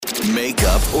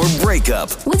Makeup or breakup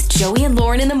with Joey and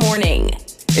Lauren in the morning.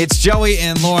 It's Joey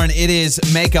and Lauren. It is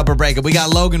Makeup or Breakup. We got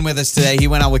Logan with us today. He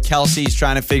went out with Kelsey. He's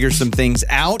trying to figure some things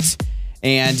out.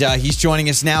 And he's joining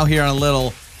us now here on a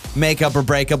little Makeup or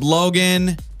Breakup.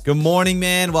 Logan, good morning,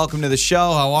 man. Welcome to the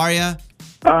show. How are you?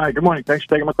 Hi, good morning. Thanks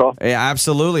for taking my call. Yeah,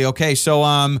 absolutely. Okay, so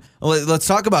let's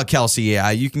talk about Kelsey.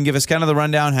 You can give us kind of the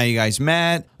rundown how you guys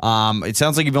met. It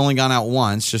sounds like you've only gone out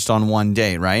once, just on one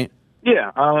date, right?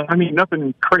 Yeah,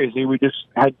 nothing crazy. We just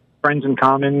had friends in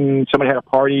common. Somebody had a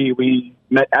party. We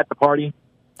met at the party.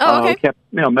 Oh, okay. We kept,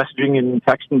 messaging and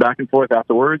texting back and forth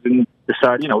afterwards and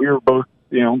decided, we were both,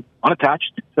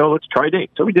 unattached. So let's try a date.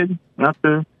 So we did. Went out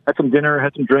to, had some dinner,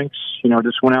 had some drinks,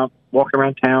 just went out, walking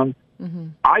around town. Mm-hmm.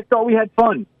 I thought we had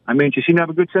fun. She seemed to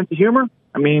have a good sense of humor.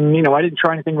 I didn't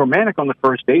try anything romantic on the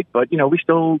first date, but, we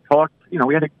still talked.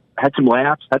 We had some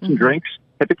laughs, had some drinks,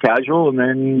 kept it casual, and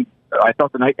then I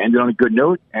thought the night ended on a good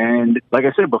note. And like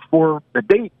I said, before the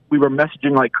date, we were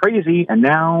messaging like crazy, and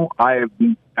now I've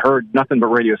heard nothing but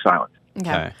radio silence.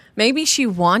 Okay. Maybe she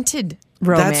wanted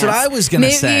romance. That's what I was going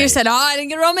to say. Maybe you said, I didn't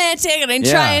get romantic. I didn't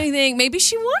try anything. Maybe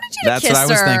she wanted you to That's kiss what I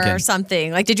was her thinking. or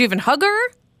something. Like, did you even hug her?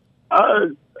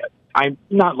 I'm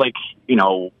not like,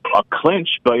 a clinch,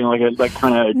 but, like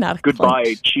kind of goodbye,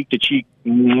 clinch. cheek to cheek,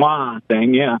 mwah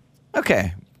thing, yeah.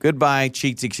 Okay. Goodbye,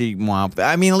 cheek to cheek, mwah.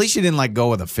 At least you didn't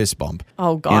go with a fist bump.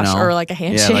 Oh, gosh. Or like a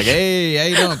handshake. Yeah, like, hey, how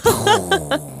you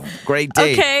doing? Great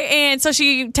date. Okay, and so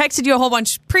she texted you a whole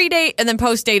bunch pre-date, and then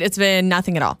post-date, it's been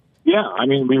nothing at all. Yeah,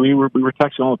 we were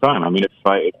texting all the time. If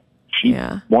she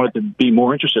wanted to be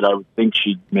more interested, I would think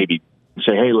she'd maybe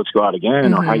say, hey, let's go out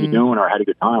again, or how you doing, or I had a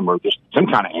good time, or just some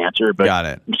kind of answer. But Got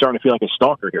it. I'm starting to feel like a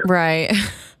stalker here. Right.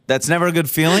 That's never a good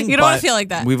feeling. You don't want to feel like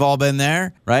that. We've all been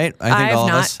there, right? I think I have all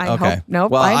not. of us. I okay. hope.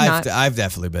 Nope, well, I have not. I've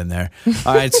definitely been there.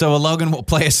 All right, so Logan will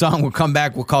play a song. We'll come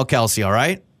back. We'll call Kelsey, all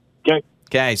right? Okay.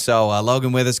 Okay, so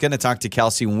Logan with us. Going to talk to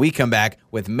Kelsey when we come back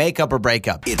with Makeup or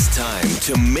Breakup. It's time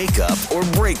to make up or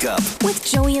break up. With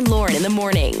Joey and Lauren in the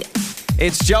morning.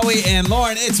 It's Joey and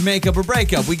Lauren. It's Makeup or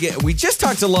Breakup. We just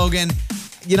talked to Logan.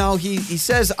 He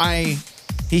says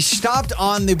he stopped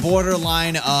on the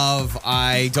borderline of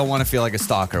I don't want to feel like a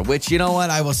stalker, which, you know what,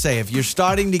 I will say, if you're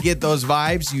starting to get those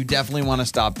vibes, you definitely want to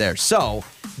stop there. So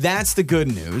that's the good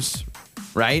news,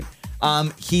 right?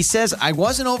 He says, I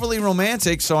wasn't overly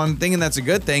romantic, so I'm thinking that's a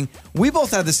good thing. We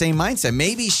both had the same mindset.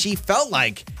 Maybe she felt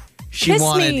like she Kiss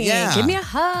wanted, me. Give me a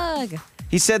hug.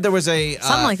 He said there was something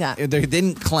like that. They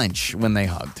didn't clench when they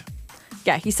hugged.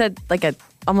 Yeah, he said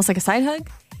almost like a side hug.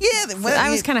 Yeah, that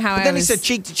was kind of how but I then was. he said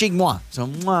cheek to cheek, mwah. So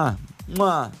mwah,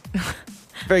 mwah.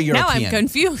 Very European. Now I'm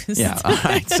confused. Yeah, all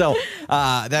right. So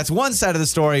that's one side of the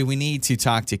story. We need to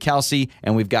talk to Kelsey,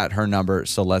 and we've got her number,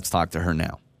 so let's talk to her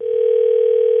now.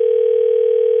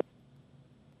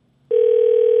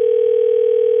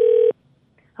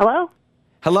 Hello?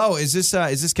 Hello, is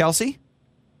this Kelsey?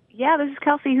 Yeah, this is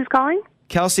Kelsey. Who's calling?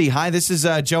 Kelsey, hi. This is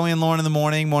Joey and Lauren in the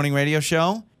morning radio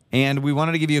show. And we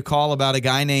wanted to give you a call about a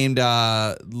guy named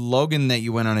Logan that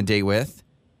you went on a date with.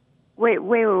 Wait.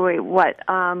 What?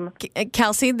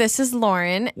 Kelsey, this is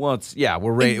Lauren. Well,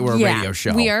 we're a radio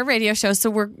show. We are a radio show, so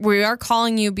we are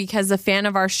calling you because a fan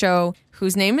of our show,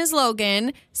 whose name is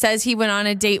Logan, says he went on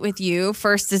a date with you.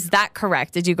 First, is that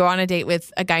correct? Did you go on a date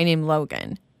with a guy named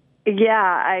Logan?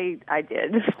 Yeah, I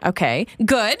did. Okay,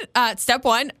 good. Step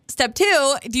one. Step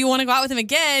two, do you want to go out with him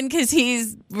again? Because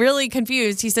he's really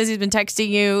confused. He says he's been texting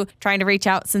you, trying to reach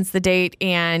out since the date,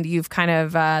 and you've kind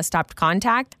of stopped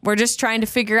contact. We're just trying to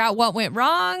figure out what went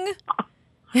wrong.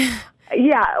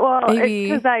 Yeah, well, Maybe.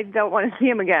 it's because I don't want to see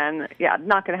him again. Yeah,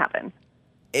 not going to happen.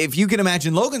 If you can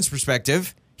imagine Logan's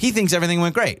perspective, he thinks everything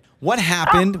went great. What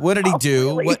happened? What did he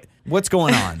do? Really? What's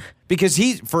going on? Because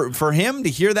for him to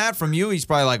hear that from you, he's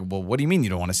probably like, well, what do you mean you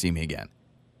don't want to see me again?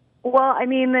 Well, I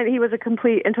mean that he was a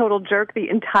complete and total jerk the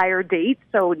entire date,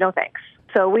 so no thanks.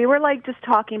 So we were just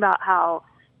talking about how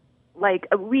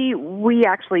we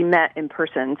actually met in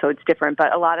person, so it's different,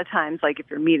 but a lot of times if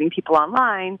you're meeting people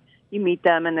online, you meet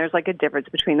them and there's a difference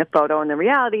between the photo and the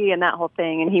reality and that whole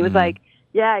thing. And he was like,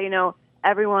 yeah,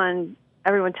 everyone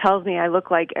tells me I look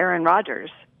like Aaron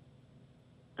Rodgers.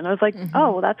 And I was like,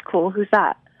 oh, well, that's cool. Who's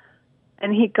that?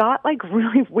 And he got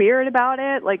really weird about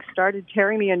it, started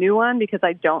tearing me a new one because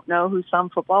I don't know who some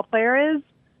football player is.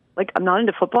 I'm not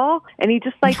into football. And he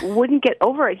just wouldn't get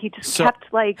over it. He just kept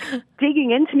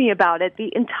digging into me about it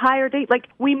the entire date.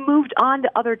 We moved on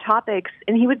to other topics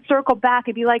and he would circle back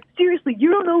and be like, seriously, you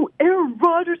don't know who Aaron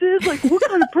Rodgers is? What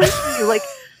kind of person are you?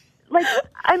 I'm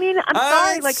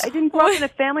sorry. I didn't grow up in a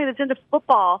family that's into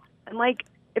football. And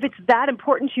if it's that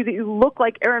important to you that you look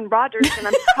like Aaron Rodgers, then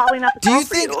I'm probably not the Do girl you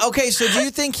for think? you. Okay, so do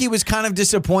you think he was kind of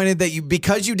disappointed that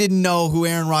because you didn't know who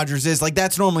Aaron Rodgers is? Like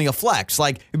that's normally a flex.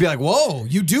 Like you'd be like, "Whoa,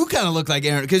 you do kind of look like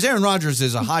Aaron," because Aaron Rodgers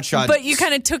is a hotshot. But you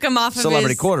kind of took him off of Celebrity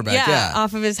his quarterback, yeah.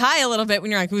 off of his high a little bit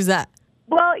when you're like, "Who's that?"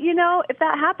 Well, if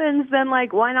that happens, then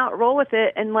like, why not roll with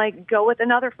it and like go with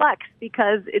another flex?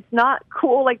 Because it's not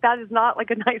cool. Like that is not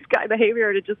like a nice guy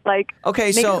behavior to just like Okay,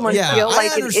 make so, someone yeah, feel I like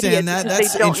an understand idiot that. because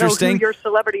That's they don't interesting. know who your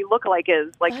celebrity lookalike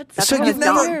is. Like that's So kind you've of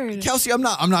never, weird. Kelsey? I'm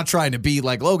not trying to be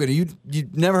like Logan. You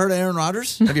never heard of Aaron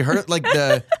Rodgers? Have you heard it? Like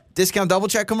the discount double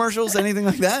check commercials, anything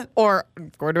like that? Or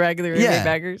quarterback of the Green Bay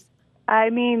Packers? I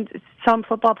mean, some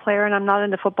football player, and I'm not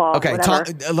into football. Okay, whatever.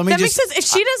 let me That just. makes sense. If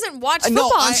she doesn't watch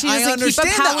football and she doesn't keep up, understand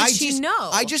how that. would I she just, know?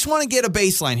 I just want to get a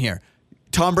baseline here.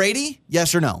 Tom Brady,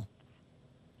 yes or no?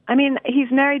 I mean, he's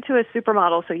married to a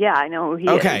supermodel, so yeah, I know who he is.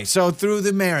 Okay, so through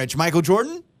the marriage, Michael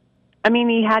Jordan? I mean,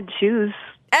 he had shoes.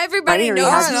 Everybody Right, knows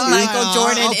right, who right. Michael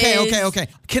Jordan is. Okay.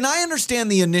 Can I understand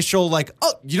the initial, like,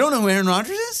 oh, you don't know who Aaron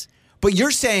Rodgers is? But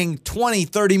you're saying 20,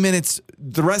 30 minutes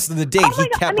the rest of the date, Oh he my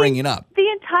God, kept bringing it up. The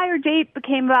entire date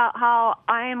became about how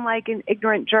I am like an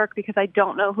ignorant jerk because I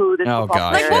don't know who this Oh, football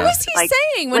gosh, player is. Like, what was he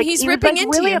saying when he's he was, ripping like,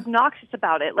 into really you? obnoxious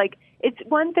about it. Like, it's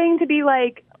one thing to be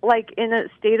like in a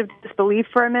state of disbelief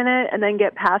for a minute and then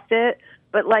get past it,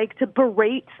 but like to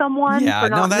berate someone Yeah, for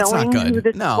no, not that's not knowing good. who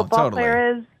this No, football totally.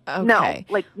 player is. Okay.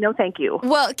 No, like no, thank you.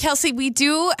 Well, Kelsey, we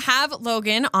do have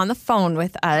Logan on the phone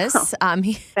with us.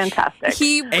 Fantastic.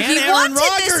 He And Aaron wanted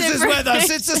Rodgers this is with us.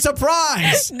 It's a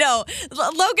surprise. No,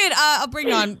 Logan, I'll bring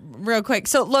you on real quick.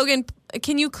 So, Logan,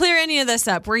 can you clear any of this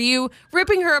up? Were you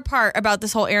ripping her apart about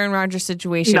this whole Aaron Rodgers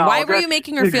situation? No, Why were that's you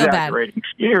making her feel bad? exaggerating.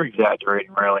 You're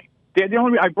exaggerating, really. The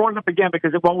only I brought it up again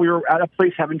because while we were at a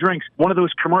place having drinks, one of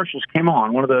those commercials came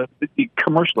on. One of the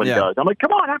commercial it does. I'm like,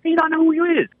 come on, how can you not know who he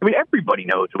is? I mean, everybody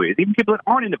knows who he is. Even people that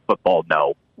aren't into football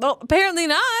know. Well, apparently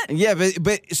not. Yeah,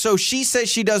 but so she says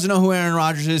she doesn't know who Aaron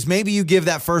Rodgers is. Maybe you give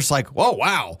that first like, whoa,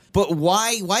 wow. But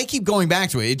why keep going back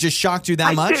to it? It just shocked you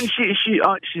that much? She's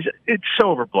it's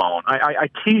so overblown. I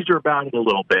teased her about it a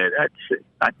little bit.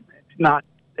 It's not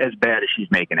as bad as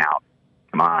she's making out.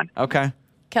 Come on. Okay.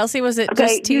 Kelsey, was it Okay,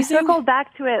 just you teasing? circled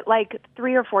back to it like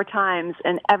 3 or 4 times,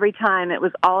 and every time it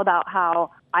was all about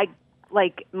how I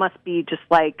must be just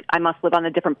like I must live on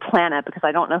a different planet because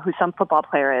I don't know who some football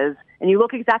player is, and you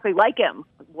look exactly like him.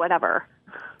 Whatever.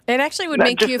 It actually would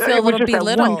make you feel a it was little just that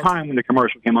belittled. one time when the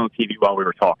commercial came on TV while we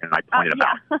were talking, and I pointed them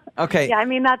out. Okay. Yeah, I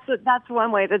mean that's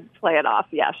one way to play it off.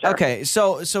 Yeah, sure. Okay,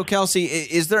 so Kelsey,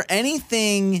 is there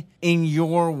anything in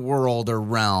your world or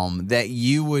realm that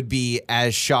you would be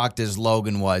as shocked as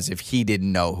Logan was if he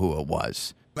didn't know who it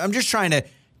was? I'm just trying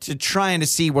to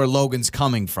see where Logan's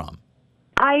coming from.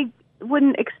 I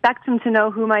wouldn't expect him to know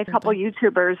who my couple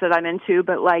YouTubers that I'm into,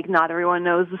 but like not everyone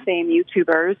knows the same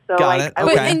YouTubers. So Got like, it. I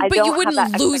Okay. wouldn't- I But don't you have wouldn't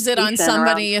that lose it on expectation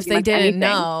somebody around if they pretty much didn't anything.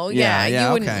 know. Yeah,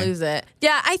 You wouldn't okay. lose it.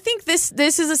 Yeah, I think this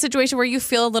is a situation where you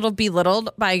feel a little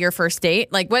belittled by your first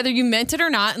date, like whether you meant it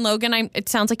or not. And Logan, it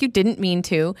sounds like you didn't mean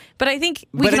to, but I think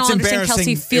we but can it's all understand embarrassing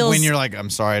Kelsey feels when you're like, I'm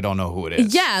sorry, I don't know who it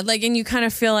is. yeah, like, and you kind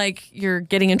of feel like you're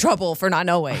getting in trouble for not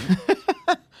knowing.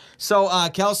 So,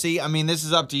 Kelsey, I mean, this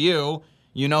is up to you.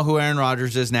 You know who Aaron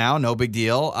Rodgers is now. No big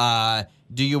deal.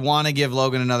 Do you want to give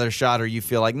Logan another shot, or you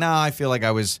feel like, no, I feel like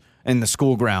I was in the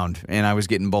school ground and I was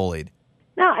getting bullied?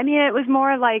 No, I mean it was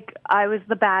more like I was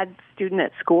the bad student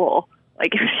at school.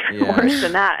 Like it was even Yeah. worse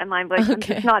than that. And I'm like, I'm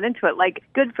just not into it. Like,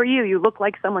 good for you. You look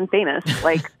like someone famous.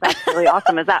 Like that's really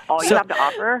awesome. Is that all you have to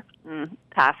offer?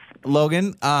 Pass.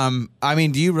 Logan, I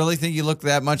mean, do you really think you look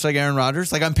that much like Aaron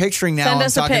Rodgers? Like, I'm picturing now Send I'm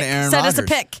us a talking pic. to Aaron Send Rodgers. us a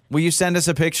pic. Will you send us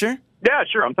a picture? Yeah,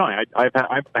 sure. I'm telling you,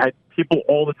 I've had people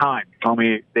all the time tell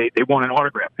me they want an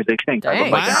autograph because they think I Dang.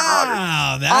 look like Aaron Rodgers.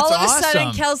 Wow, that's all of a awesome.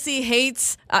 sudden, Kelsey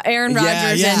hates Aaron Yeah,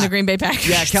 Rodgers yeah. and the Green Bay Packers.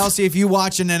 Yeah, Kelsey, if you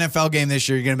watch an NFL game this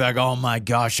year, you're going to be like, oh my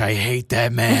gosh, I hate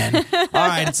that man. All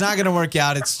right, it's not going to work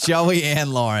out. It's Joey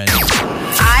and Lauren.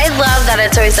 I love that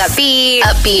it's always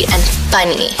upbeat and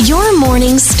funny. Your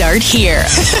mornings start here.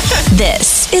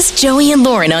 This is Joey and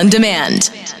Lauren on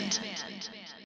Demand.